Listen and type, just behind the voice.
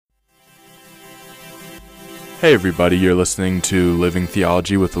Hey everybody, you're listening to Living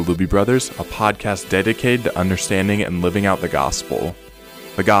Theology with the Luby Brothers, a podcast dedicated to understanding and living out the gospel.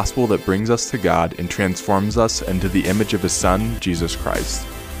 The gospel that brings us to God and transforms us into the image of His Son, Jesus Christ.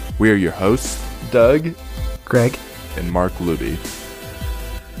 We are your hosts, Doug, Greg, and Mark Luby.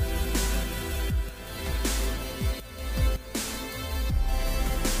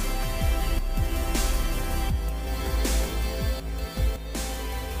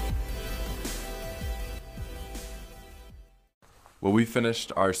 Well, we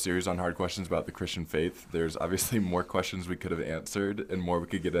finished our series on hard questions about the Christian faith. There's obviously more questions we could have answered and more we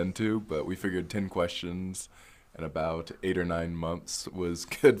could get into, but we figured 10 questions in about 8 or 9 months was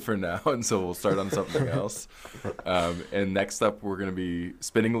good for now, and so we'll start on something else. And next up, we're going to be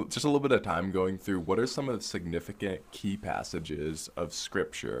spending just a little bit of time going through what are some of the significant key passages of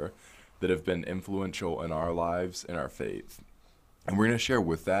Scripture that have been influential in our lives and our faith. And we're going to share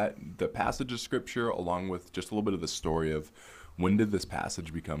with that the passage of Scripture along with just a little bit of the story of when did this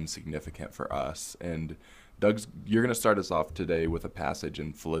passage become significant for us? And Doug, you're going to start us off today with a passage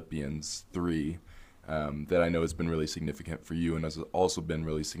in Philippians 3 that I know has been really significant for you and has also been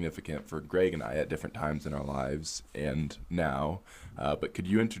really significant for Greg and I at different times in our lives and now. But could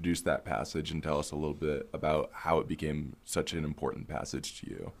you introduce that passage and tell us a little bit about how it became such an important passage to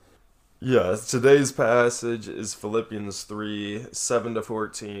you? Yes, today's passage is Philippians 3,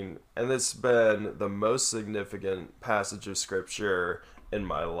 7-14, and it's been the most significant passage of Scripture in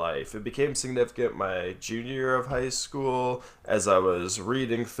my life. It became significant my junior year of high school as I was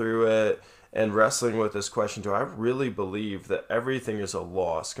reading through it and wrestling with this question, do I really believe that everything is a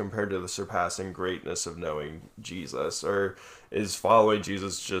loss compared to the surpassing greatness of knowing Jesus? Or is following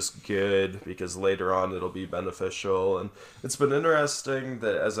Jesus just good because later on it'll be beneficial? And it's been interesting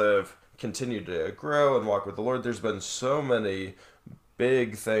that as I've continue to grow and walk with the Lord, there's been so many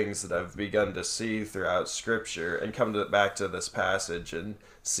big things that I've begun to see throughout Scripture and come back to this passage and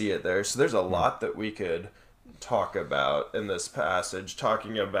see it there. So there's a lot that we could talk about in this passage,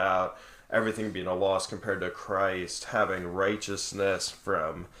 talking about everything being a loss compared to Christ, having righteousness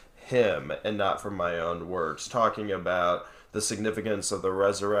from Him and not from my own works, talking about the significance of the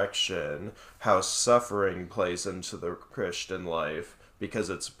resurrection, how suffering plays into the Christian life,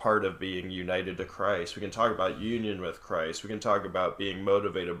 because it's part of being united to Christ. We can talk about union with Christ. We can talk about being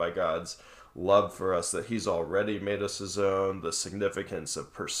motivated by God's love for us, that He's already made us His own, the significance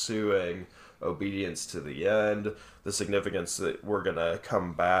of pursuing obedience to the end, the significance that we're going to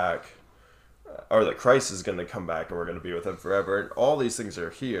come back, or that Christ is going to come back and we're going to be with Him forever. And all these things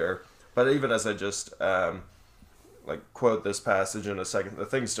are here. But even as I just quote this passage in a second, the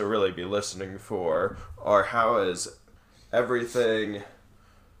things to really be listening for are how is everything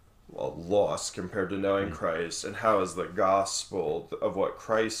lost compared to knowing Christ, and how is the gospel of what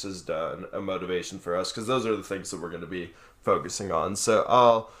Christ has done a motivation for us, because those are the things that we're going to be focusing on. So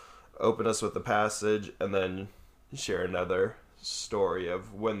I'll open us with the passage and then share another story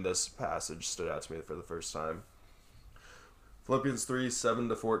of when this passage stood out to me for the first time. Philippians 3,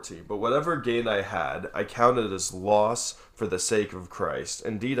 7-14. But whatever gain I had, I counted as loss for the sake of Christ.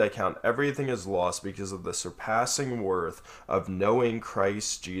 Indeed, I count everything as loss because of the surpassing worth of knowing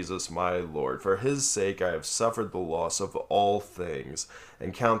Christ Jesus my Lord. For His sake I have suffered the loss of all things,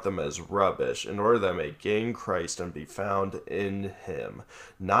 and count them as rubbish, in order that I may gain Christ and be found in Him,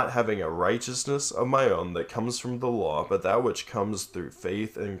 not having a righteousness of my own that comes from the law, but that which comes through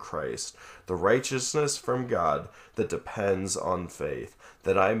faith in Christ, the righteousness from God that depends on faith,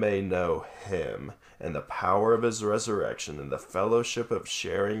 that I may know Him and the power of His resurrection and the fellowship of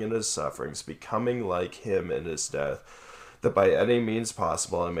sharing in His sufferings, becoming like Him in His death, that by any means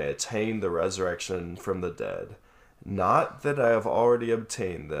possible I may attain the resurrection from the dead. Not that I have already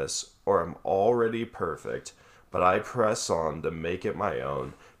obtained this or am already perfect, but I press on to make it my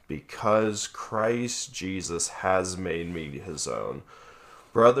own, because Christ Jesus has made me His own.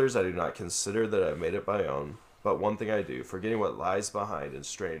 Brothers, I do not consider that I have made it my own, but one thing I do, forgetting what lies behind and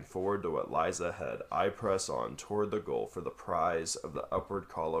straining forward to what lies ahead, I press on toward the goal for the prize of the upward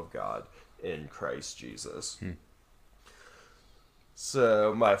call of God in Christ Jesus.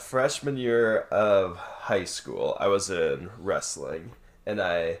 So my freshman year of high school, I was in wrestling, and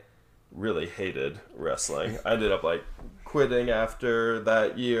I really hated wrestling. I ended up quitting after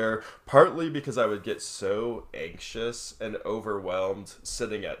that year, partly because I would get so anxious and overwhelmed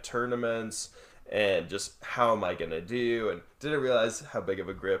sitting at tournaments and just how am I going to do, and didn't realize how big of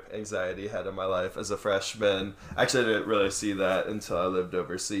a grip anxiety had in my life as a freshman. Actually, I didn't really see that until I lived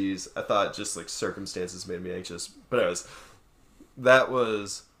overseas. I thought just circumstances made me anxious, but that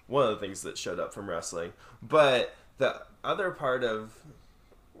was one of the things that showed up from wrestling. But the other part of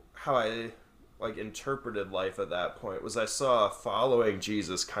how I like interpreted life at that point was I saw following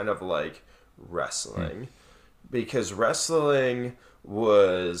Jesus kind of like wrestling, because wrestling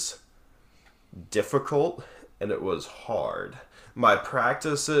was difficult and it was hard. My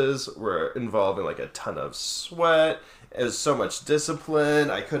practices were involving like a ton of sweat. It was so much discipline.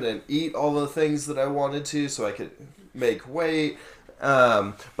 I couldn't eat all the things that I wanted to so I could make weight.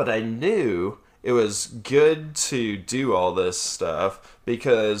 But I knew it was good to do all this stuff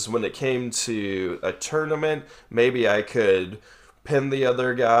because when it came to a tournament, maybe I could pin the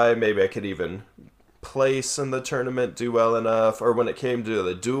other guy. Maybe I could even place in the tournament, do well enough. Or when it came to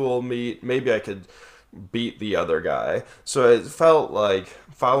the dual meet, maybe I could beat the other guy. So it felt like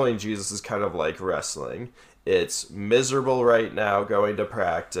following Jesus is kind of like wrestling. It's miserable right now going to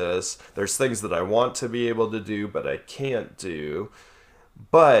practice. There's things that I want to be able to do, but I can't do.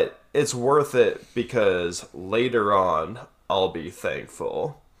 But it's worth it because later on, I'll be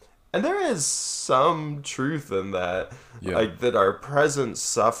thankful. And there is some truth in that. Yeah. Like that our present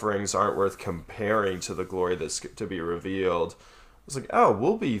sufferings aren't worth comparing to the glory that's to be revealed. It's like, oh,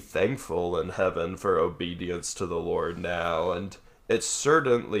 we'll be thankful in heaven for obedience to the Lord now, and it's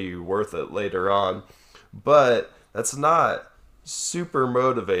certainly worth it later on. But that's not super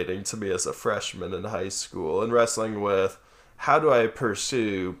motivating to me as a freshman in high school and wrestling with how do I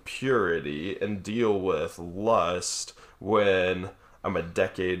pursue purity and deal with lust when I'm a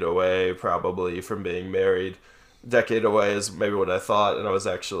decade away probably from being married. Decade away is maybe what I thought, and I was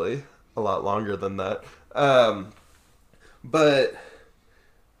actually a lot longer than that. But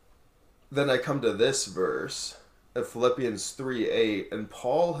then I come to this verse of Philippians 3:8, and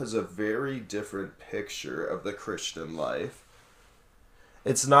Paul has a very different picture of the Christian life.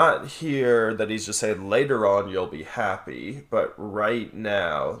 It's not here that he's just saying later on you'll be happy, but right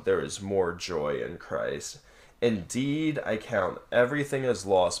now there is more joy in Christ. Indeed, I count everything as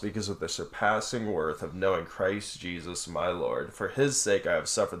lost because of the surpassing worth of knowing Christ Jesus my Lord. For his sake I have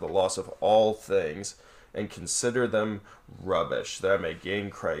suffered the loss of all things, and consider them rubbish, that I may gain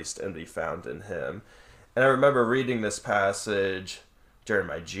Christ and be found in him. And I remember reading this passage during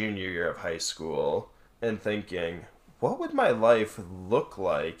my junior year of high school and thinking, what would my life look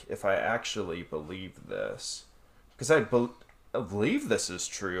like if I actually believed this? Because I believe this is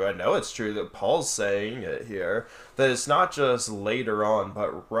true. I know it's true that Paul's saying it here, that it's not just later on,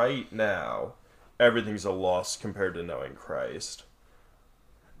 but right now, everything's a loss compared to knowing Christ.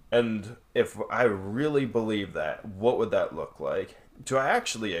 And if I really believe that, what would that look like? Do I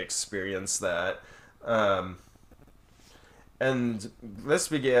actually experience that? And this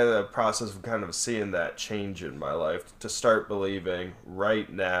began a process of kind of seeing that change in my life, to start believing right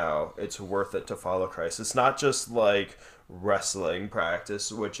now it's worth it to follow Christ. It's not just like wrestling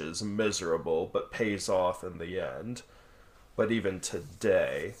practice, which is miserable but pays off in the end. But even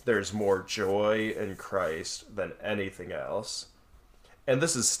today, there's more joy in Christ than anything else. And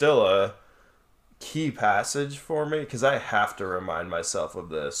this is still a key passage for me because I have to remind myself of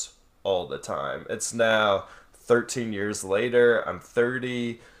this all the time. It's now 13 years later, I'm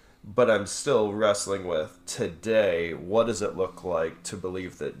 30, but I'm still wrestling with today, what does it look like to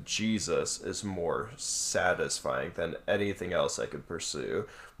believe that Jesus is more satisfying than anything else I could pursue?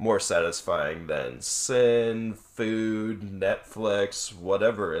 More satisfying than sin, food, Netflix,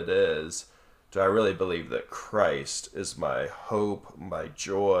 whatever it is. Do I really believe that Christ is my hope, my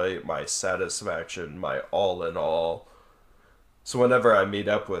joy, my satisfaction, my all in all? So whenever I meet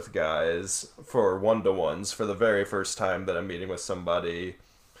up with guys for one-to-ones, for the very first time that I'm meeting with somebody,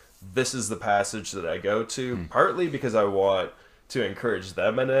 this is the passage that I go to, partly because I want to encourage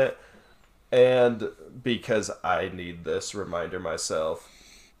them in it, and because I need this reminder myself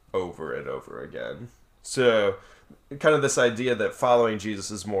over and over again. So kind of this idea that following Jesus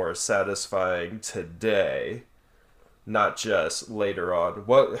is more satisfying today, not just later on.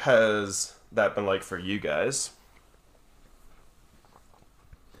 What has that been like for you guys?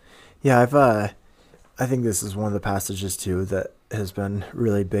 Yeah, I think this is one of the passages too that has been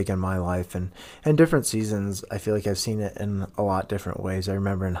really big in my life, and in different seasons I feel like I've seen it in a lot different ways. I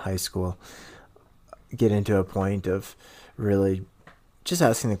remember in high school getting to a point of really just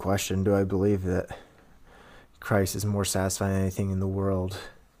asking the question, do I believe that Christ is more satisfying than anything in the world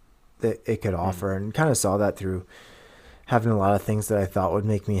that it could offer? And kind of saw that through having a lot of things that I thought would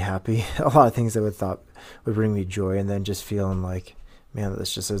make me happy, a lot of things that would bring me joy, and then just feeling like, man,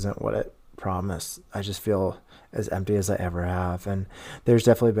 this just isn't what it promised. I just feel as empty as I ever have. And there's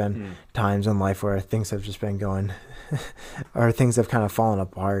definitely been times in life where things have just been going or things have kind of fallen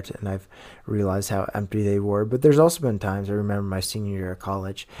apart, and I've realized how empty they were. But there's also been times, I remember my senior year of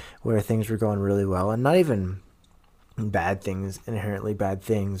college, where things were going really well, and not even bad things, inherently bad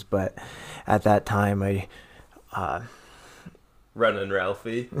things. But at that time, Ren and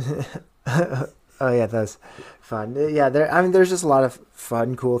Ralphie. oh yeah, that's fun. Yeah, there's just a lot of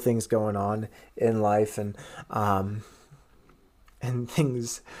fun, cool things going on in life, and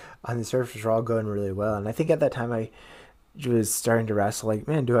things on the surface are all going really well. And I think at that time I was starting to wrestle, like,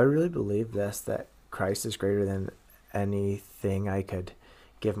 man, do I really believe this, that Christ is greater than anything I could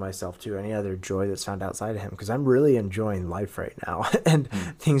give myself to, any other joy that's found outside of him? Because I'm really enjoying life right now, and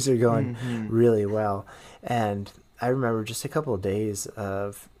things are going really well. And I remember just a couple of days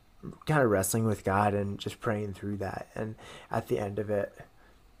of kind of wrestling with God and just praying through that, and at the end of it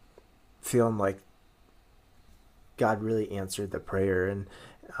feeling like God really answered the prayer, and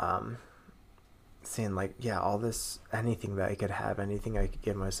saying, like, yeah, all this, anything that I could have, anything I could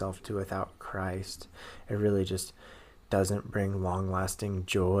give myself to without Christ, it really just doesn't bring long-lasting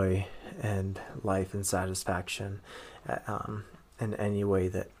joy and life and satisfaction in any way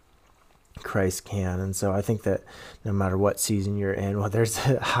that Christ can. And so I think that no matter what season you're in, whether it's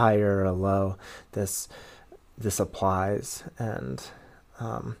a high or a low, this applies. And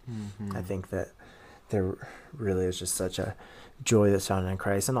I think that there really is just such a joy that's found in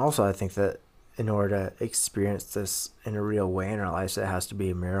Christ. And also I think that in order to experience this in a real way in our lives, it has to be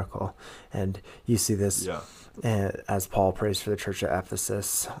a miracle. And you see this as Paul prays for the church at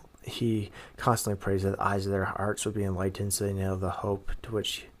Ephesus. He constantly prays that the eyes of their hearts would be enlightened, so they know the hope to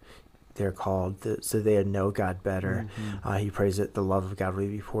which they're called, so they know God better. He prays that the love of God would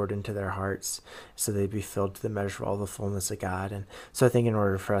be poured into their hearts, so they'd be filled to the measure of all the fullness of God. And so I think in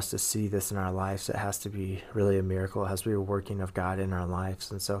order for us to see this in our lives, it has to be really a miracle. It has to be a working of God in our lives.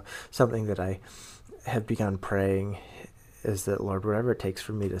 And so something that I have begun praying is that, Lord, whatever it takes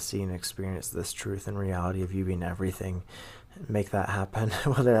for me to see and experience this truth and reality of you being everything, make that happen.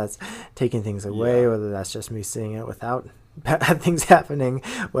 Whether that's taking things away, whether that's just me seeing it without bad things happening,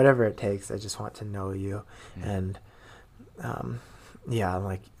 whatever it takes, I just want to know you. And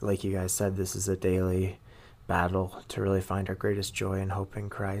like you guys said, this is a daily battle to really find our greatest joy and hope in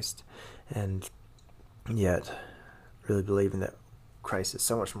Christ, and yet really believing that Christ is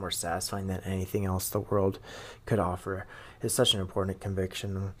so much more satisfying than anything else the world could offer is such an important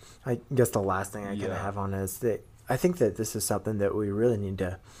conviction. I guess the last thing I can have on is that I think that this is something that we really need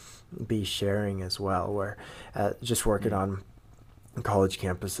to be sharing as well, where just working on college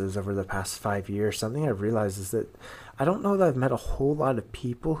campuses over the past 5 years, something I've realized is that I don't know that I've met a whole lot of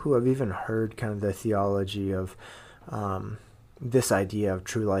people who have even heard kind of the theology of this idea of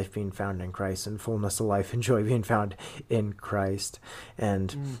true life being found in Christ, and fullness of life and joy being found in Christ,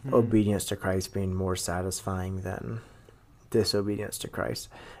 and obedience to Christ being more satisfying than disobedience to Christ.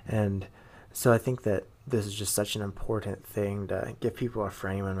 And so I think that this is just such an important thing to give people a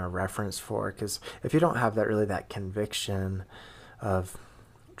frame and a reference for, because if you don't have that conviction of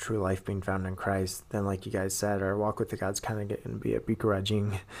true life being found in Christ, then like you guys said, our walk with the God's kind of going to be a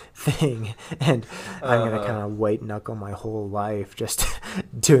begrudging thing, and I'm going to kind of white knuckle my whole life just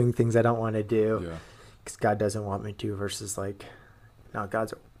doing things I don't want to do because God doesn't want me to, versus like, no,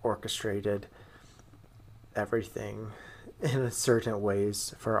 God's orchestrated everything in certain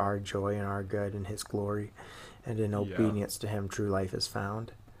ways for our joy and our good and his glory, and in obedience to him true life is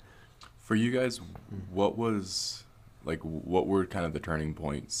found. For you guys, what were kind of the turning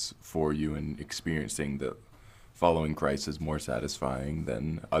points for you in experiencing that following Christ is more satisfying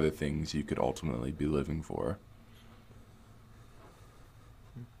than other things you could ultimately be living for?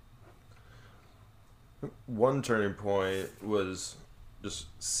 One turning point was just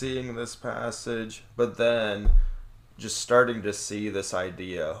seeing this passage, but then just starting to see this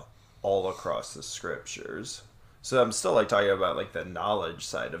idea all across the scriptures. So I'm still like talking about like the knowledge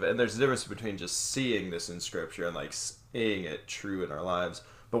side of it, and there's a difference between just seeing this in scripture and like seeing it true in our lives.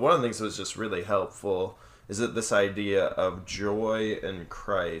 But one of the things that was just really helpful is that this idea of joy in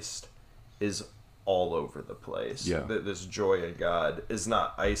Christ is all over the place. That this joy in God is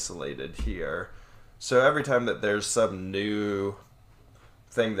not isolated here. So every time that there's some new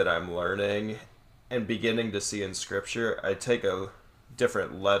thing that I'm learning and beginning to see in scripture, I take a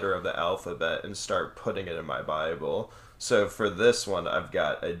different letter of the alphabet and start putting it in my Bible. So for this one, I've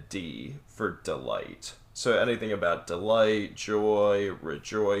got a D for delight. So anything about delight, joy,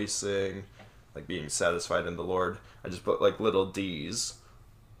 rejoicing, like being satisfied in the Lord, I just put like little D's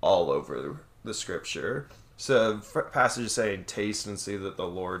all over the scripture. So passage saying, taste and see that the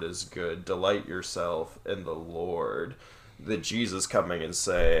Lord is good. Delight yourself in the Lord. That Jesus coming and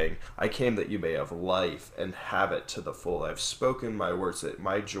saying, I came that you may have life and have it to the full. I've spoken my words that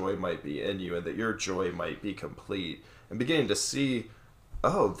my joy might be in you and that your joy might be complete. And beginning to see,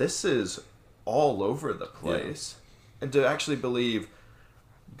 oh, this is all over the place. and to actually believe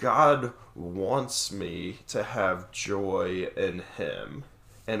God wants me to have joy in Him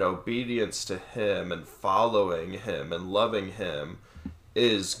and obedience to Him and following Him and loving Him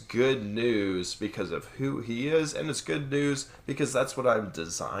is good news because of who He is, and it's good news because that's what I'm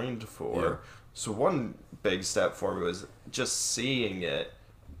designed for. Yeah. So one big step for me was just seeing it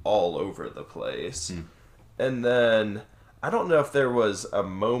all over the place. And then I don't know if there was a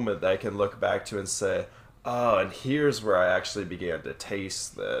moment that I can look back to and say, oh, and here's where I actually began to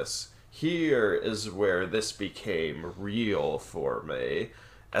taste this. Here is where this became real for me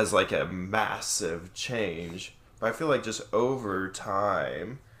as like a massive change. But I feel like just over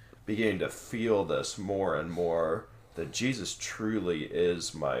time, beginning to feel this more and more, that Jesus truly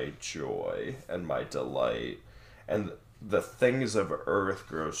is my joy and my delight. And the things of earth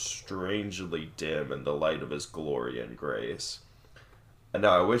grow strangely dim in the light of His glory and grace. And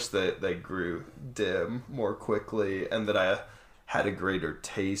now I wish that they grew dim more quickly, and that I had a greater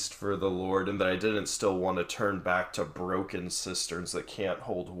taste for the Lord, and that I didn't still want to turn back to broken cisterns that can't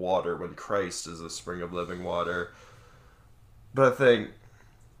hold water when Christ is the spring of living water. But I think,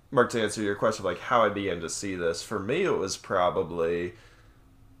 Mark, to answer your question, like how I began to see this, for me it was probably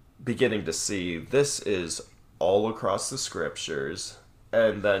beginning to see this is all across the scriptures,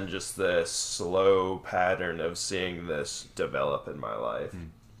 and then just this slow pattern of seeing this develop in my life.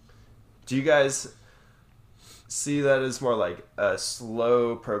 Do you guys see that as more like a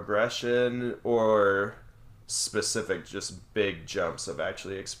slow progression or specific, just big jumps of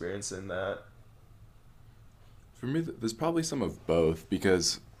actually experiencing that? For me, there's probably some of both,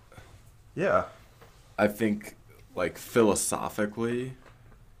 because Yeah. I think, like, philosophically,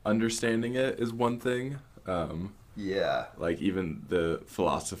 understanding it is one thing. Yeah. Like, even the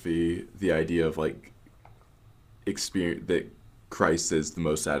philosophy, the idea of, like, experience that Christ is the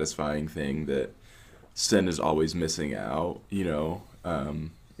most satisfying thing, that sin is always missing out, you know?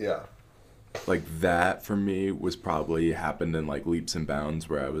 Yeah. Like, that for me was probably happened in, like, leaps and bounds,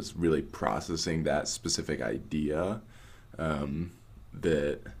 where I was really processing that specific idea,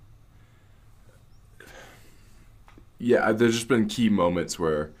 that, yeah, there's just been key moments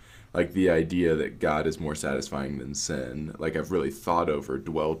where, like, the idea that God is more satisfying than sin, like, I've really thought over,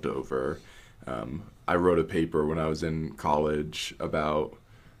 dwelt over. I wrote a paper when I was in college about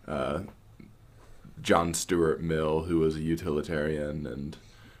John Stuart Mill, who was a utilitarian,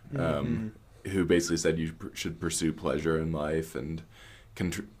 and who basically said you should pursue pleasure in life, and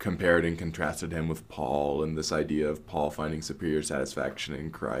compared and contrasted him with Paul and this idea of Paul finding superior satisfaction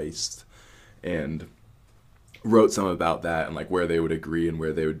in Christ, and wrote some about that and like where they would agree and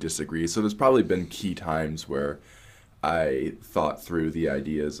where they would disagree. So there's probably been key times where I thought through the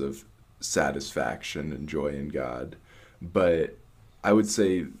ideas of satisfaction and joy in God. But I would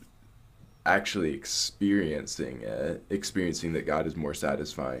say actually experiencing that God is more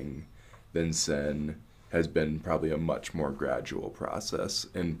satisfying than sin, has been probably a much more gradual process,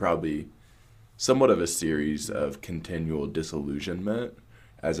 and probably somewhat of a series of continual disillusionment,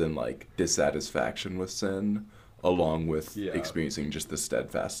 as in like dissatisfaction with sin, along with experiencing just the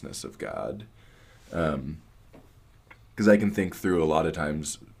steadfastness of God. Because I can think through a lot of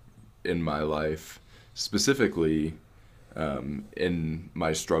times in my life, specifically in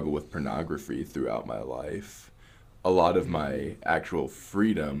my struggle with pornography throughout my life, a lot of my actual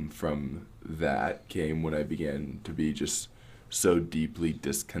freedom from that came when I began to be just so deeply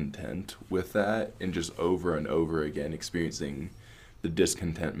discontent with that, and just over and over again experiencing the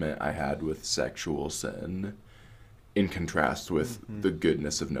discontentment I had with sexual sin in contrast with the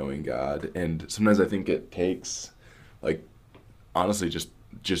goodness of knowing God. And sometimes I think it takes, like, honestly, just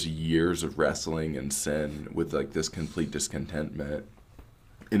years of wrestling and sin with like this complete discontentment,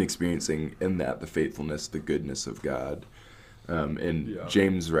 and experiencing in that the faithfulness, the goodness of God.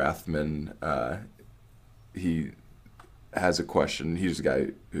 James Rathman, he has a question. He's a guy,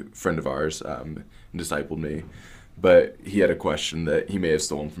 friend of ours, and discipled me. But he had a question that he may have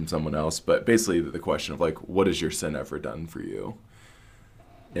stolen from someone else. But basically the question of like, what has your sin ever done for you?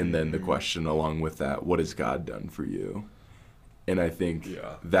 And then the question along with that, what has God done for you? And I think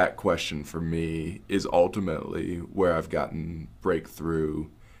that question for me is ultimately where I've gotten breakthrough,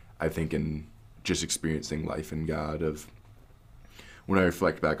 I think, in just experiencing life in God. Of when I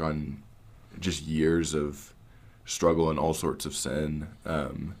reflect back on just years of struggle and all sorts of sin,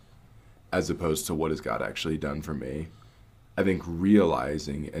 as opposed to what has God actually done for me, I think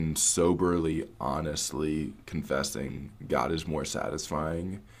realizing and soberly, honestly confessing God is more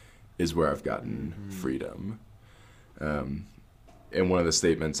satisfying is where I've gotten freedom. And one of the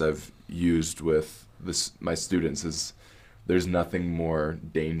statements I've used with my students is, there's nothing more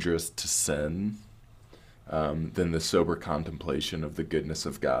dangerous to sin than the sober contemplation of the goodness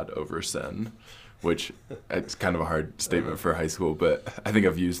of God over sin, which it's kind of a hard statement for high school, but I think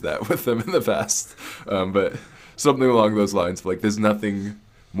I've used that with them in the past. But something along those lines of like, there's nothing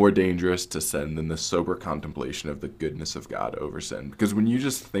more dangerous to sin than the sober contemplation of the goodness of God over sin. Because when you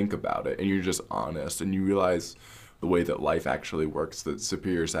just think about it and you're just honest and you realize the way that life actually works, that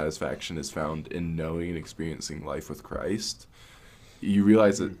superior satisfaction is found in knowing and experiencing life with Christ, you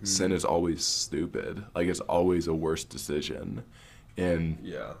realize that sin is always stupid. Like, it's always a worse decision. And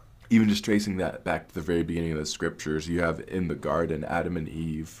even just tracing that back to the very beginning of the scriptures, you have in the garden, Adam and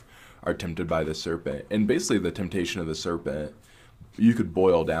Eve are tempted by the serpent. And basically the temptation of the serpent, you could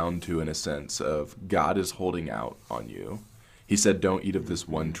boil down to, in a sense, of God is holding out on you. He said, don't eat of this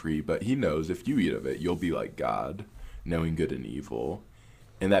one tree, but he knows if you eat of it, you'll be like God, knowing good and evil.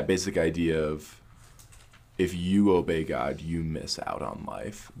 And that basic idea of, if you obey God, you miss out on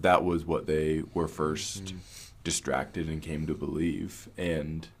life. That was what they were first distracted and came to believe.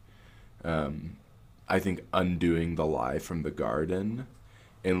 And I think undoing the lie from the garden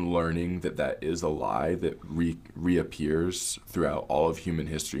and learning that that is a lie that reappears throughout all of human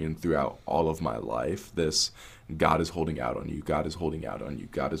history and throughout all of my life, this God is holding out on you, God is holding out on you,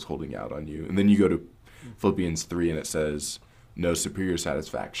 God is holding out on you. And then you go to Philippians 3 and it says, no superior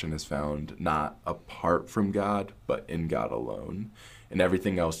satisfaction is found not apart from God, but in God alone. And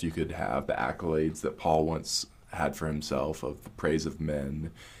everything else you could have, the accolades that Paul once had for himself of the praise of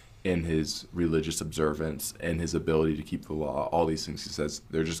men, in his religious observance and his ability to keep the law, all these things, he says,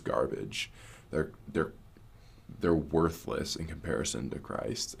 they're just garbage. They're worthless in comparison to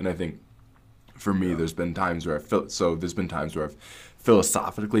Christ. And I think for me, there's been times where I've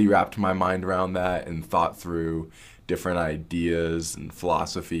philosophically wrapped my mind around that and thought through different ideas and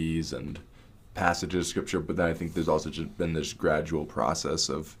philosophies and passages of scripture. But then I think there's also just been this gradual process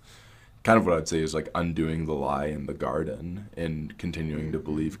of kind of what I'd say is like undoing the lie in the garden and continuing to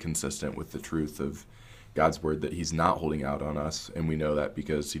believe consistent with the truth of God's word that he's not holding out on us. And we know that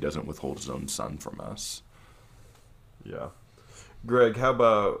because he doesn't withhold his own son from us. Yeah. Greg, how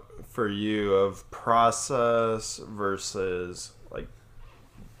about for you of process versus like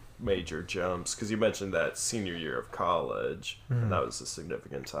major jumps? Because you mentioned that senior year of college, and that was a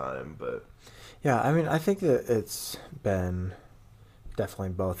significant time, but... Yeah, I mean, I think that it's been definitely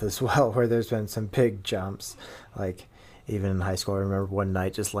both as well, where there's been some big jumps. Like, even in high school, I remember one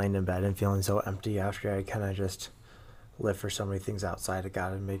night just laying in bed and feeling so empty after I kind of just lived for so many things outside of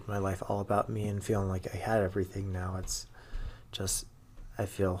God and made my life all about me and feeling like I had everything. Now it's just, I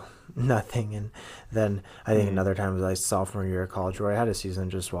feel nothing. And then I think another time was like sophomore year of college, where I had a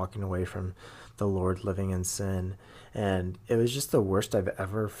season just walking away from the Lord, living in sin. And it was just the worst I've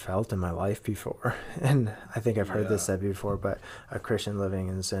ever felt in my life before. And I think I've heard this said before, but a Christian living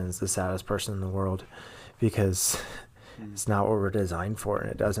in sin is the saddest person in the world, because it's not what we're designed for, and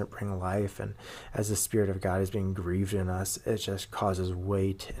it doesn't bring life. And as the Spirit of God is being grieved in us, it just causes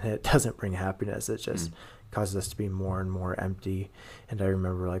weight, and it doesn't bring happiness. It just causes us to be more and more empty. And I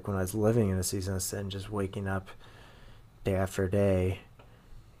remember, like, when I was living in a season of sin, just waking up day after day,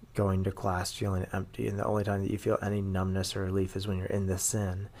 going to class feeling empty, and the only time that you feel any numbness or relief is when you're in the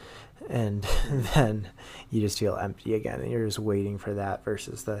sin, and then you just feel empty again, and you're just waiting for that,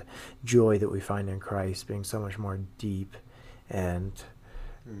 versus the joy that we find in Christ being so much more deep and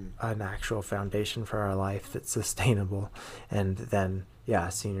an actual foundation for our life that's sustainable. And then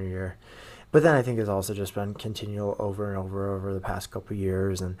senior year, but then I think it's also just been continual over and over the past couple of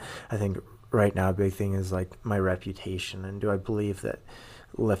years. And I think right now a big thing is like my reputation, and do I believe that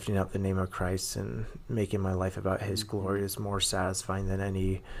lifting up the name of Christ and making my life about his glory is more satisfying than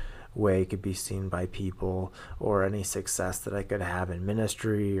any way it could be seen by people, or any success that I could have in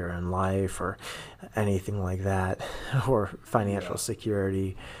ministry or in life or anything like that, or financial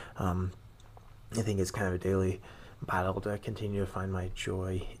security. I think it's kind of a daily battle to continue to find my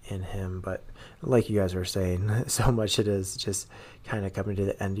joy in him. But like you guys were saying, so much it is just kind of coming to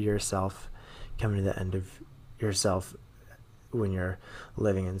the end of yourself, when you're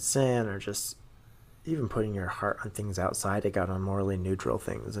living in sin, or just even putting your heart on things outside of God, on morally neutral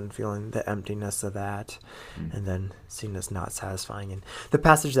things, and feeling the emptiness of that, and then seeing this not satisfying. And the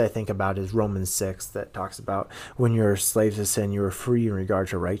passage that I think about is Romans 6, that talks about when you're slaves of sin, you were free in regard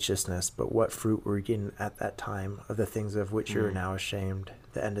to righteousness, but what fruit were you getting at that time of the things of which you are now ashamed?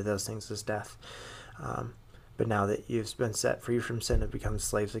 The end of those things is death. But now that you've been set free from sin and become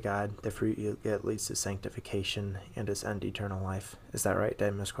slaves of God, the fruit you get leads to sanctification, and its end eternal life. Is that right? Did I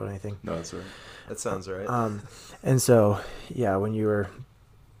misquote anything? No, that's right. That sounds right. And so, when you were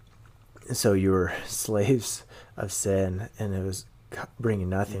slaves of sin, and it was bringing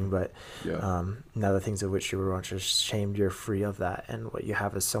nothing, but Yeah. now the things of which you were once ashamed, you're free of that, and what you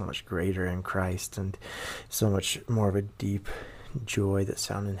have is so much greater in Christ, and so much more of a deep joy that's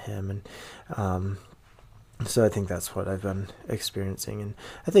found in Him. And so I think that's what I've been experiencing, and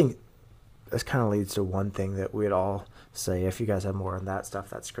I think this kind of leads to one thing that we'd all say. If you guys have more on that stuff,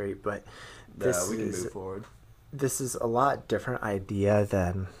 that's great. But Yeah, we can move forward. this is a lot different idea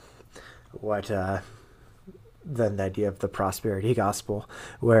than what than the idea of the prosperity gospel,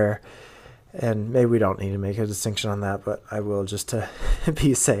 where, and maybe we don't need to make a distinction on that, but I will just to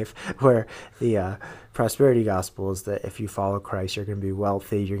be safe, where the prosperity gospel is that if you follow Christ, you're going to be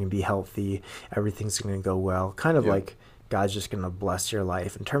wealthy, you're going to be healthy, everything's going to go well, kind of like God's just going to bless your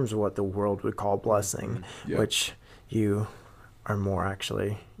life in terms of what the world would call blessing, which you are more,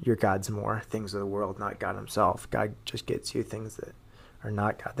 actually, your God's more things of the world, not God Himself. God just gets you things that are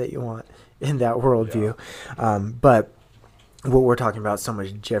not God that you want in that worldview. But what we're talking about is so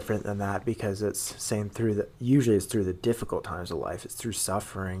much different than that, because it's saying usually it's through the difficult times of life. It's through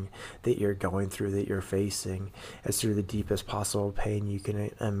suffering that you're going through, that you're facing. It's through the deepest possible pain you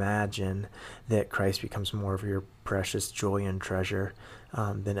can imagine that Christ becomes more of your precious joy and treasure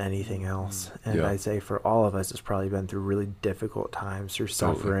than anything else. And I'd say for all of us, it's probably been through really difficult times, through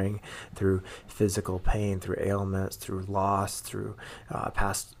suffering, through physical pain, through ailments, through loss, through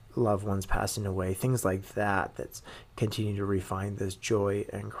past loved ones passing away, things like that, that's continuing to refine this joy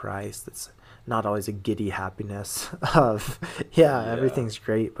in Christ. That's not always a giddy happiness of everything's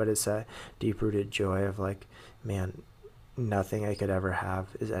great, but it's a deep-rooted joy of like, man, nothing I could ever have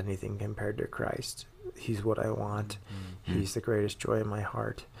is anything compared to Christ. He's what I want. He's the greatest joy in my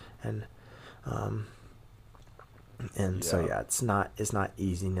heart. And so it's not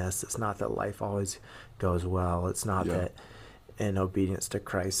easiness. It's not that life always goes well. It's not that in obedience to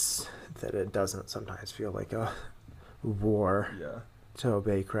Christ that it doesn't sometimes feel like a war to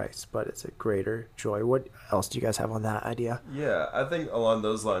obey Christ, but it's a greater joy. What else do you guys have on that idea? Yeah, I think along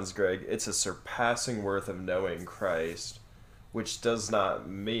those lines, Greg, it's a surpassing worth of knowing Christ, which does not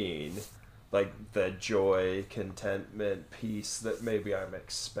mean like the joy, contentment, peace that maybe I'm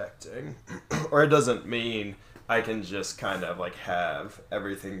expecting. Or it doesn't mean I can just kind of like have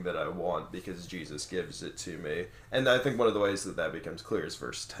everything that I want because Jesus gives it to me. And I think one of the ways that becomes clear is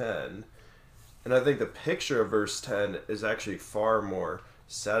verse 10. And I think the picture of verse 10 is actually far more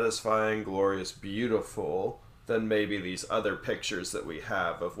satisfying, glorious, beautiful than maybe these other pictures that we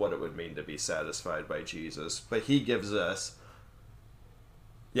have of what it would mean to be satisfied by Jesus. But He gives us,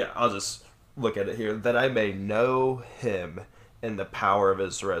 I'll just look at it here, that I may know Him in the power of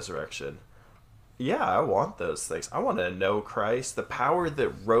His resurrection. Yeah, I want those things. I want to know Christ. The power that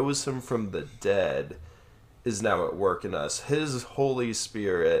rose Him from the dead is now at work in us. His Holy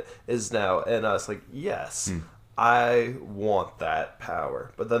Spirit is now in us. Like, yes, I want that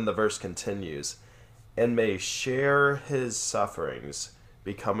power. But then the verse continues, and may share His sufferings,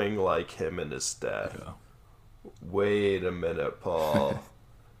 becoming like Him in His death. Wait a minute, Paul.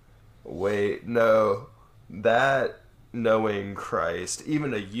 Wait, no. That knowing Christ,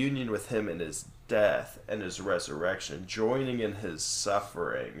 even a union with Him in His death and His resurrection, joining in His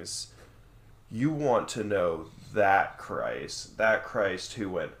sufferings, you want to know that Christ who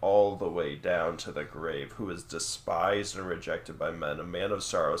went all the way down to the grave, who is despised and rejected by men, a man of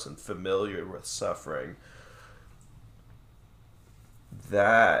sorrows and familiar with suffering.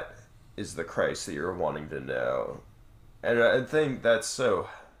 That is the Christ that you're wanting to know. And I think that's so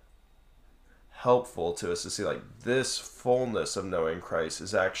helpful to us to see, like, this fullness of knowing Christ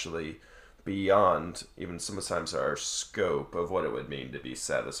is actually beyond even sometimes our scope of what it would mean to be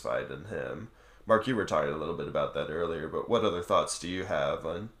satisfied in Him. Mark, you were talking a little bit about that earlier, but what other thoughts do you have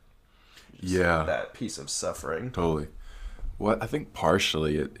on that piece of suffering? Totally. Well, I think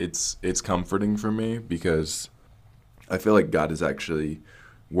partially it's comforting for me because I feel like God is actually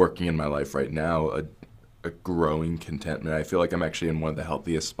working in my life right now a growing contentment. I feel like I'm actually in one of the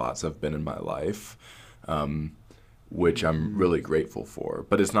healthiest spots I've been in my life, which I'm really grateful for.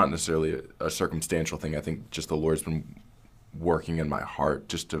 But it's not necessarily a circumstantial thing. I think just the Lord's been working in my heart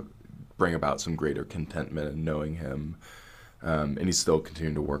just to bring about some greater contentment and knowing Him. And He's still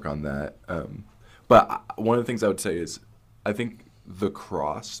continuing to work on that. But one of the things I would say is I think the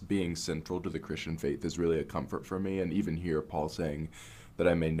cross being central to the Christian faith is really a comfort for me. And even here, Paul saying that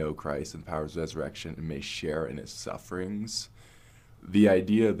I may know Christ and the power of His resurrection and may share in His sufferings. The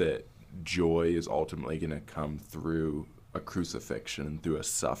idea that joy is ultimately going to come through a crucifixion, through a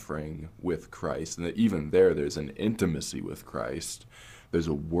suffering with Christ, and that even there's an intimacy with Christ. There's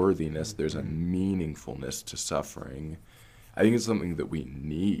a worthiness, there's a meaningfulness to suffering. I think it's something that we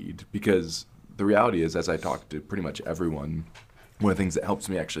need because the reality is, as I talk to pretty much everyone one of the things that helps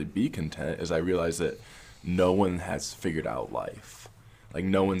me actually be content is I realize that no one has figured out life. Like,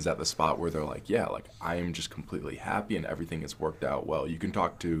 no one's at the spot where they're like, yeah, like, I am just completely happy and everything has worked out well. You can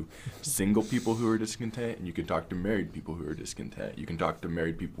talk to single people who are discontent, and you can talk to married people who are discontent. You can talk to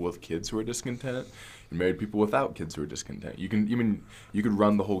married people with kids who are discontent, and married people without kids who are discontent. You could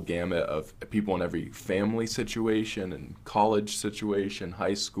run the whole gamut of people in every family situation and college situation,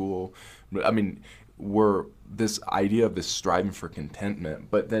 high school. I mean, we're this idea of this striving for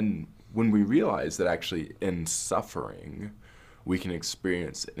contentment, but then when we realize that actually in suffering, we can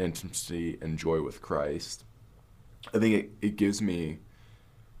experience an intimacy and joy with Christ, I think it gives me,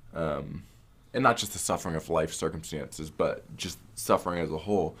 and not just the suffering of life circumstances, but just suffering as a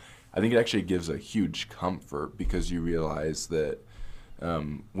whole, I think it actually gives a huge comfort, because you realize that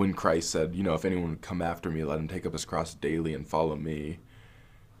when Christ said, if anyone would come after me, let him take up his cross daily and follow me,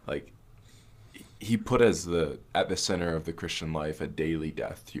 like, he put at the center of the Christian life a daily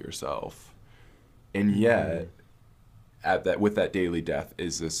death to yourself. And yet, with that daily death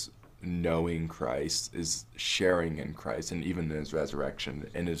is this knowing Christ, is sharing in Christ, and even in his resurrection,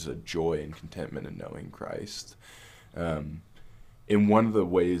 and is a joy and contentment in knowing Christ. And one of the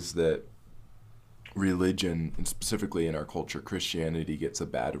ways that religion, and specifically in our culture, Christianity, gets a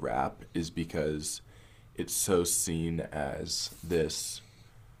bad rap is because it's so seen as this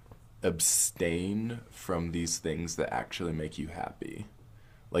abstain from these things that actually make you happy.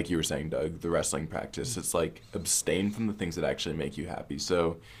 Like you were saying, Doug, the wrestling practice, it's like abstain from the things that actually make you happy.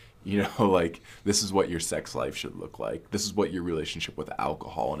 So, like, this is what your sex life should look like. This is what your relationship with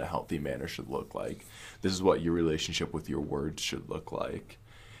alcohol in a healthy manner should look like. This is what your relationship with your words should look like.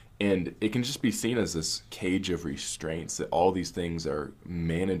 And it can just be seen as this cage of restraints, that all these things are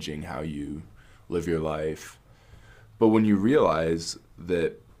managing how you live your life. But when you realize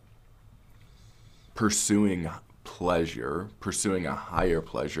that pursuing pleasure, pursuing a higher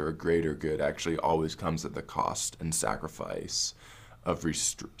pleasure, a greater good, actually always comes at the cost and sacrifice of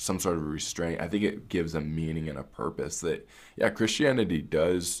some sort of restraint, I think it gives a meaning and a purpose that, Christianity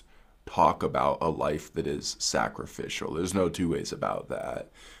does talk about a life that is sacrificial. There's no two ways about that.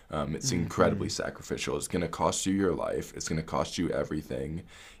 It's incredibly sacrificial. It's going to cost you your life. It's going to cost you everything.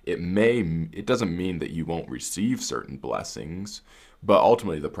 It doesn't mean that you won't receive certain blessings, but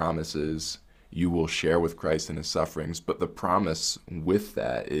ultimately the promise is you will share with Christ in his sufferings, but the promise with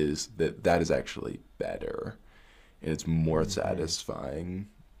that is that is actually better, and it's more satisfying.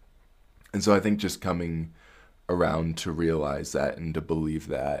 And so I think just coming around to realize that and to believe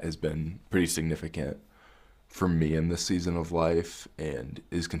that has been pretty significant for me in this season of life, and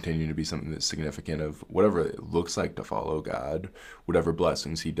is continuing to be something that's significant of whatever it looks like to follow God, whatever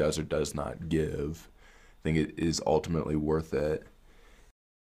blessings he does or does not give. I think it is ultimately worth it.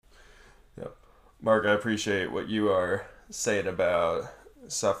 Yep. Mark, I appreciate what you are saying about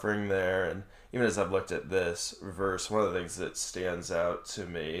suffering there. And even as I've looked at this verse, one of the things that stands out to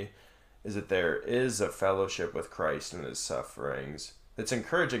me is that there is a fellowship with Christ in his sufferings. It's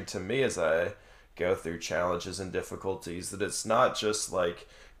encouraging to me as I go through challenges and difficulties, that it's not just like,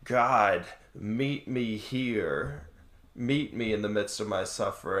 God, meet me here. Meet me in the midst of my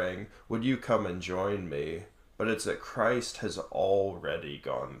suffering. Would you come and join me? But it's that Christ has already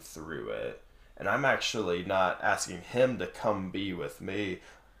gone through it. And I'm actually not asking him to come be with me,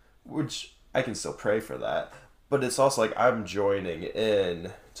 which I can still pray for that. But it's also like I'm joining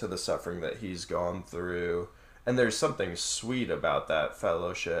in to the suffering that he's gone through. And there's something sweet about that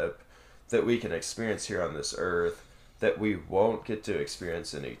fellowship that we can experience here on this earth that we won't get to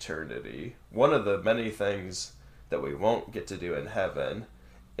experience in eternity. One of the many things that we won't get to do in heaven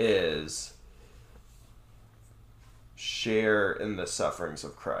is share in the sufferings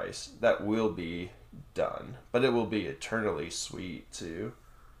of Christ. That will be done, but it will be eternally sweet to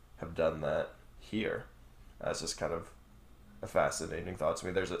have done that here. That's just kind of a fascinating thought to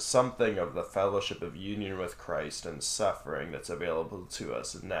me. There's something of the fellowship of union with Christ and suffering that's available to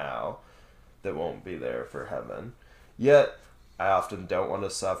us now that won't be there for heaven. Yet, I often don't want to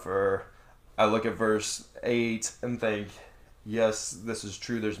suffer. I look at verse 8 and think, yes, this is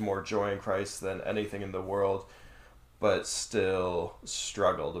true, there's more joy in Christ than anything in the world, but still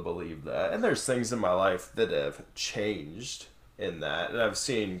struggle to believe that. And there's things in my life that have changed in that, and I've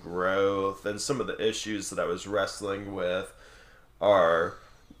seen growth, and some of the issues that I was wrestling with are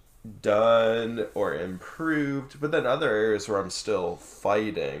done or improved, but then other areas where I'm still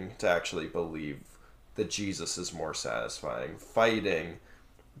fighting to actually believe that Jesus is more satisfying, fighting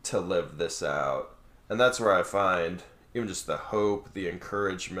to live this out. And that's where I find even just the hope, the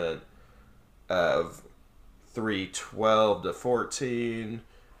encouragement of 3:12 to 14,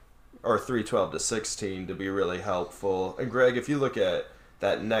 or 3:12 to 16 to be really helpful. And Greg, if you look at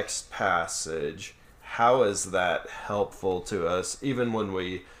that next passage, how is that helpful to us even when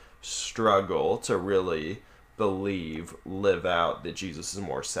we struggle to really believe, live out that Jesus is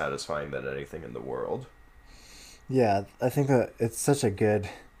more satisfying than anything in the world? Yeah, I think that it's such a good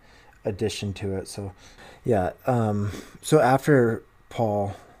addition to it. So, yeah. So after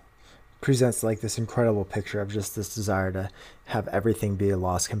Paul presents like this incredible picture of just this desire to have everything be a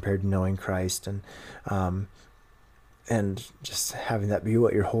loss compared to knowing Christ, and just having that be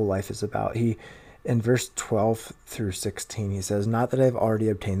what your whole life is about. He, in verse 12 through 16, he says, "Not that I have already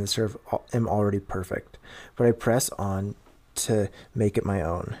obtained this or am already perfect, but I press on to make it my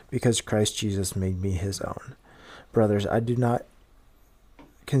own, because Christ Jesus made me his own. Brothers, I do not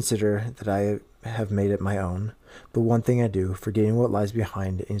consider that I have made it my own, but one thing I do, forgetting what lies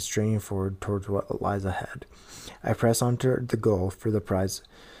behind and straining forward towards what lies ahead. I press on toward the goal for the prize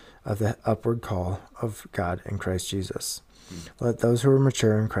of the upward call of God in Christ Jesus. Let those who are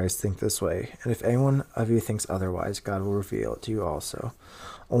mature in Christ think this way, and if anyone of you thinks otherwise, God will reveal it to you also.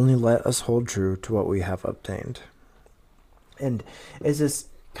 Only let us hold true to what we have obtained." And it's this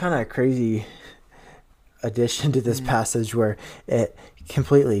kind of crazy addition to this passage where it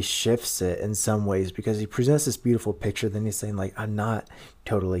completely shifts it in some ways, because he presents this beautiful picture, then he's saying like, I'm not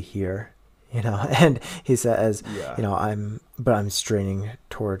totally here, and he says, Yeah. I'm straining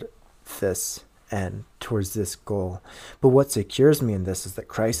toward this and towards this goal. But what secures me in this is that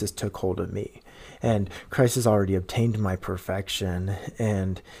Christ has took hold of me, and Christ has already obtained my perfection.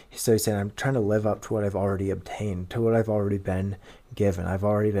 And so he's saying, I'm trying to live up to what I've already obtained, to what I've already been given. I've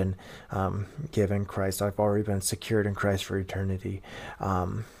already been given Christ. I've already been secured in Christ for eternity.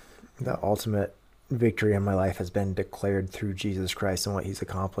 The ultimate victory in my life has been declared through Jesus Christ and what he's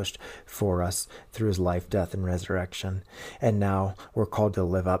accomplished for us through his life, death, and resurrection. And now we're called to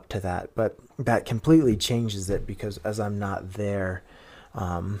live up to that. But that completely changes it, because as I'm not there,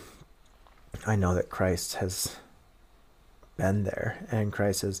 I know that Christ has been there, and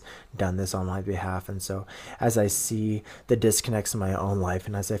Christ has done this on my behalf. And so as I see the disconnects in my own life,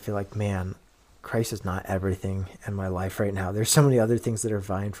 and as I feel like, man, Christ is not everything in my life right now. There's so many other things that are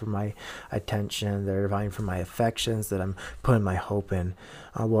vying for my attention, that are vying for my affections, that I'm putting my hope in.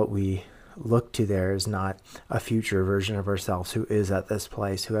 What we look to there is not a future version of ourselves who is at this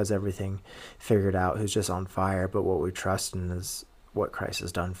place, who has everything figured out, who's just on fire, but what we trust in is what Christ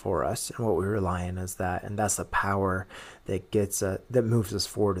has done for us, and what we rely on is that. And that's the power that that moves us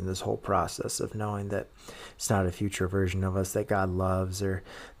forward in this whole process of knowing that it's not a future version of us that God loves, or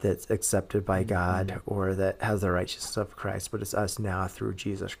that's accepted by God, or that has the righteousness of Christ, but it's us now through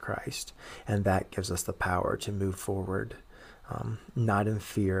Jesus Christ. And that gives us the power to move forward, not in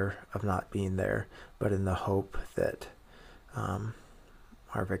fear of not being there, but in the hope that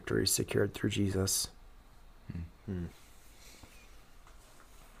our victory is secured through Jesus. Hmm.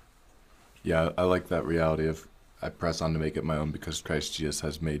 Yeah, I like that reality of I press on to make it my own because Christ Jesus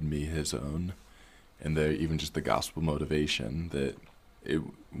has made me his own. And even just the gospel motivation that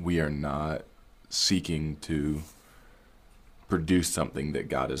we are not seeking to produce something that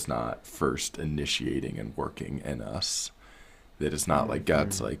God is not first initiating and working in us. That it's not like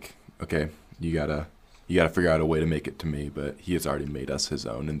God's like, okay, you gotta figure out a way to make it to me, but he has already made us his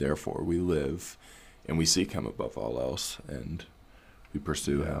own, and therefore we live and we seek him above all else, and we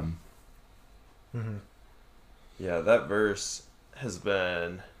pursue him. Mm-hmm. Yeah, that verse has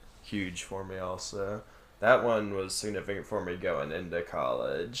been huge for me also. That one was significant for me going into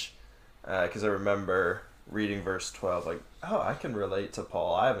college, because I remember reading verse 12 like, oh, I can relate to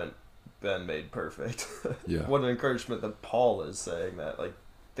Paul. I haven't been made perfect. Yeah. What an encouragement that Paul is saying that, like,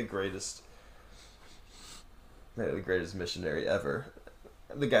 the greatest missionary ever.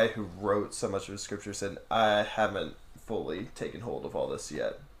 The guy who wrote so much of scripture said, I haven't fully taken hold of all this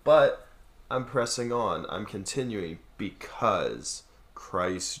yet, but I'm pressing on. I'm continuing because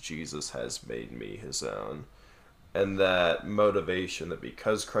Christ Jesus has made me his own. And that motivation that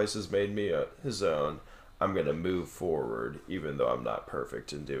because Christ has made me his own, I'm going to move forward even though I'm not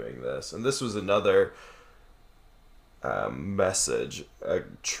perfect in doing this. And this was another message, a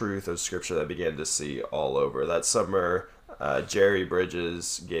truth of scripture that I began to see all over. That summer, Jerry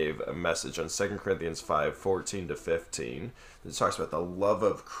Bridges gave a message on 2 Corinthians 5:14-15 that talks about the love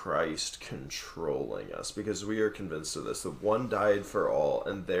of Christ controlling us, because we are convinced of this, that one died for all,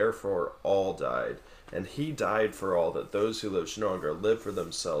 and therefore all died. And he died for all, that those who live should no longer live for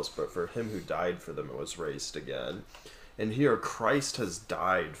themselves, but for him who died for them and was raised again. And here Christ has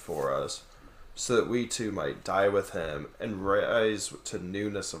died for us, so that we too might die with him and rise to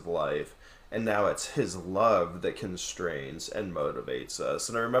newness of life. And now it's his love that constrains and motivates us.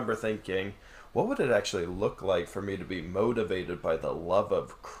 And I remember thinking, what would it actually look like for me to be motivated by the love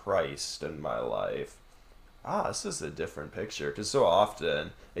of Christ in my life? This is a different picture. Because so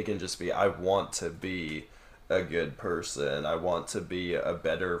often it can just be, I want to be a good person. I want to be a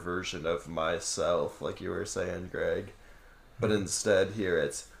better version of myself, like you were saying, Greg. But instead here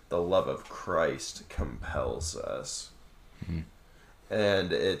it's the love of Christ compels us. Mhm.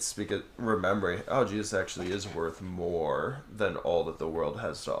 And it's because remembering, oh, Jesus actually is worth more than all that the world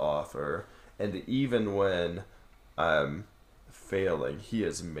has to offer. And even when I'm failing, he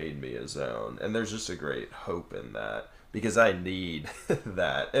has made me his own. And there's just a great hope in that because I need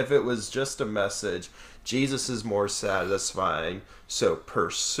that. If it was just a message, Jesus is more satisfying, so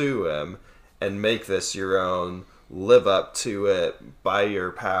pursue him and make this your own, live up to it by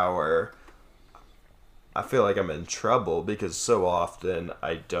your power, I feel like I'm in trouble because so often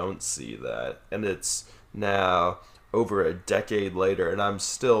I don't see that. And it's now over a decade later, and I'm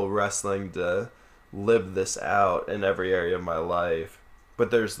still wrestling to live this out in every area of my life.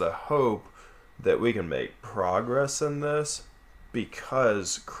 But there's the hope that we can make progress in this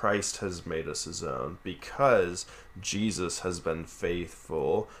because Christ has made us his own, because Jesus has been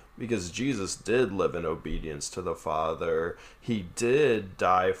faithful, because Jesus did live in obedience to the Father. He did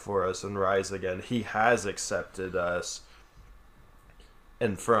die for us and rise again. He has accepted us.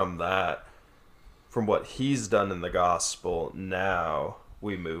 And from that, from what he's done in the gospel, now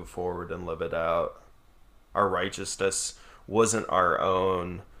we move forward and live it out. Our righteousness wasn't our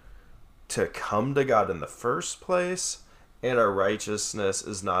own to come to God in the first place, and our righteousness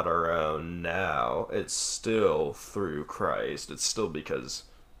is not our own now. It's still through Christ. It's still because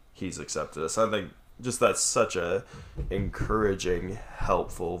he's accepted us. I think just that's such a encouraging,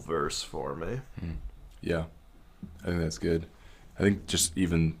 helpful verse for me. Yeah, I think that's good. I think just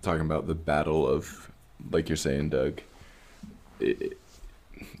even talking about the battle of, like you're saying, Doug,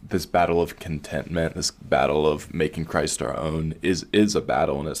 this battle of contentment, this battle of making Christ our own is a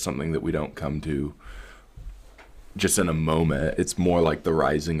battle, and it's something that we don't come to just in a moment. It's more like the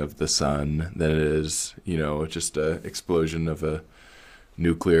rising of the sun than it is, just a explosion of a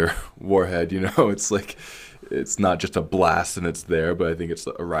nuclear warhead. It's like, it's not just a blast and it's there, but I think it's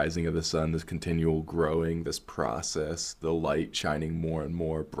a rising of the sun, this continual growing, this process, the light shining more and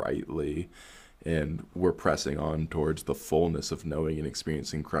more brightly, and we're pressing on towards the fullness of knowing and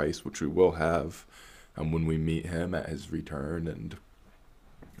experiencing Christ, which we will have when we meet him at his return. And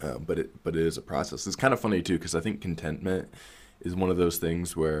but it is a process. It's kind of funny too, because I think contentment is one of those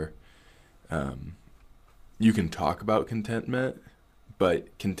things where you can talk about contentment,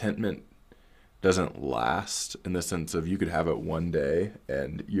 but contentment doesn't last, in the sense of you could have it one day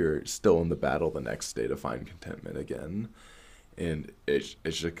and you're still in the battle the next day to find contentment again. And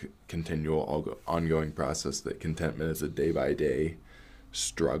it's a continual ongoing process, that contentment is a day-by-day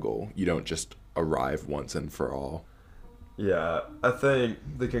struggle. You don't just arrive once and for all. Yeah, I think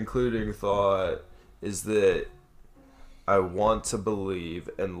the concluding thought is that I want to believe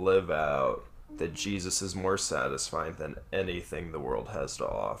and live out that Jesus is more satisfying than anything the world has to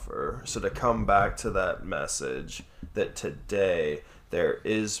offer. So to come back to that message that today there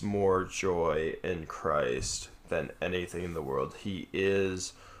is more joy in Christ than anything in the world. He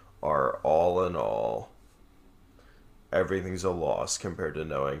is our all in all. Everything's a loss compared to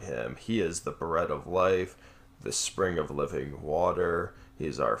knowing him. He is the bread of life, the spring of living water.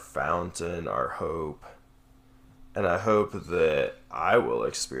 He's our fountain, our hope. And I hope that I will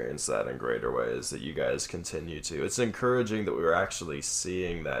experience that in greater ways, that you guys continue to. It's encouraging that we're actually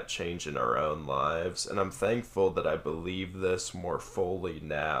seeing that change in our own lives. And I'm thankful that I believe this more fully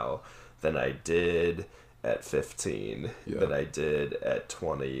now than I did at 15, than I did at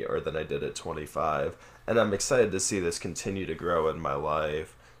 20, or than I did at 25. And I'm excited to see this continue to grow in my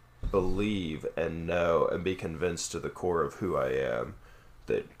life. Believe and know and be convinced to the core of who I am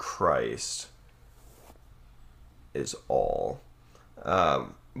that Christ is all.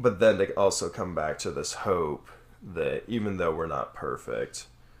 But then to also come back to this hope that even though we're not perfect,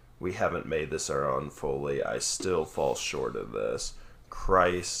 we haven't made this our own fully, I still fall short of this.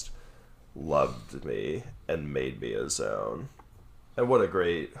 Christ loved me and made me his own. And what a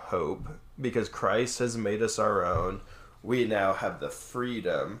great hope, because Christ has made us our own. We now have the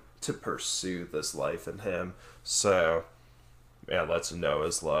freedom to pursue this life in him. So, let's know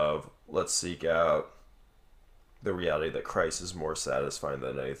his love. Let's seek out the reality that Christ is more satisfying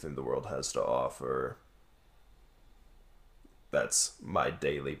than anything the world has to offer. That's my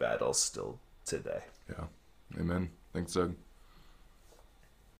daily battle still today. Yeah. Amen. Thanks, Doug.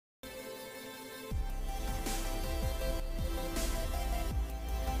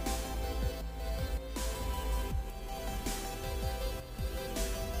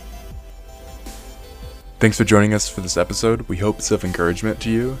 Thanks for joining us for this episode. We hope it's of encouragement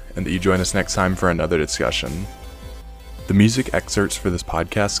to you and that you join us next time for another discussion. The music excerpts for this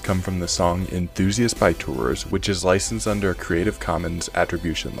podcast come from the song Enthusiast by Tours, which is licensed under a Creative Commons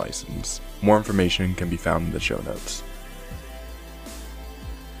Attribution license. More information can be found in the show notes.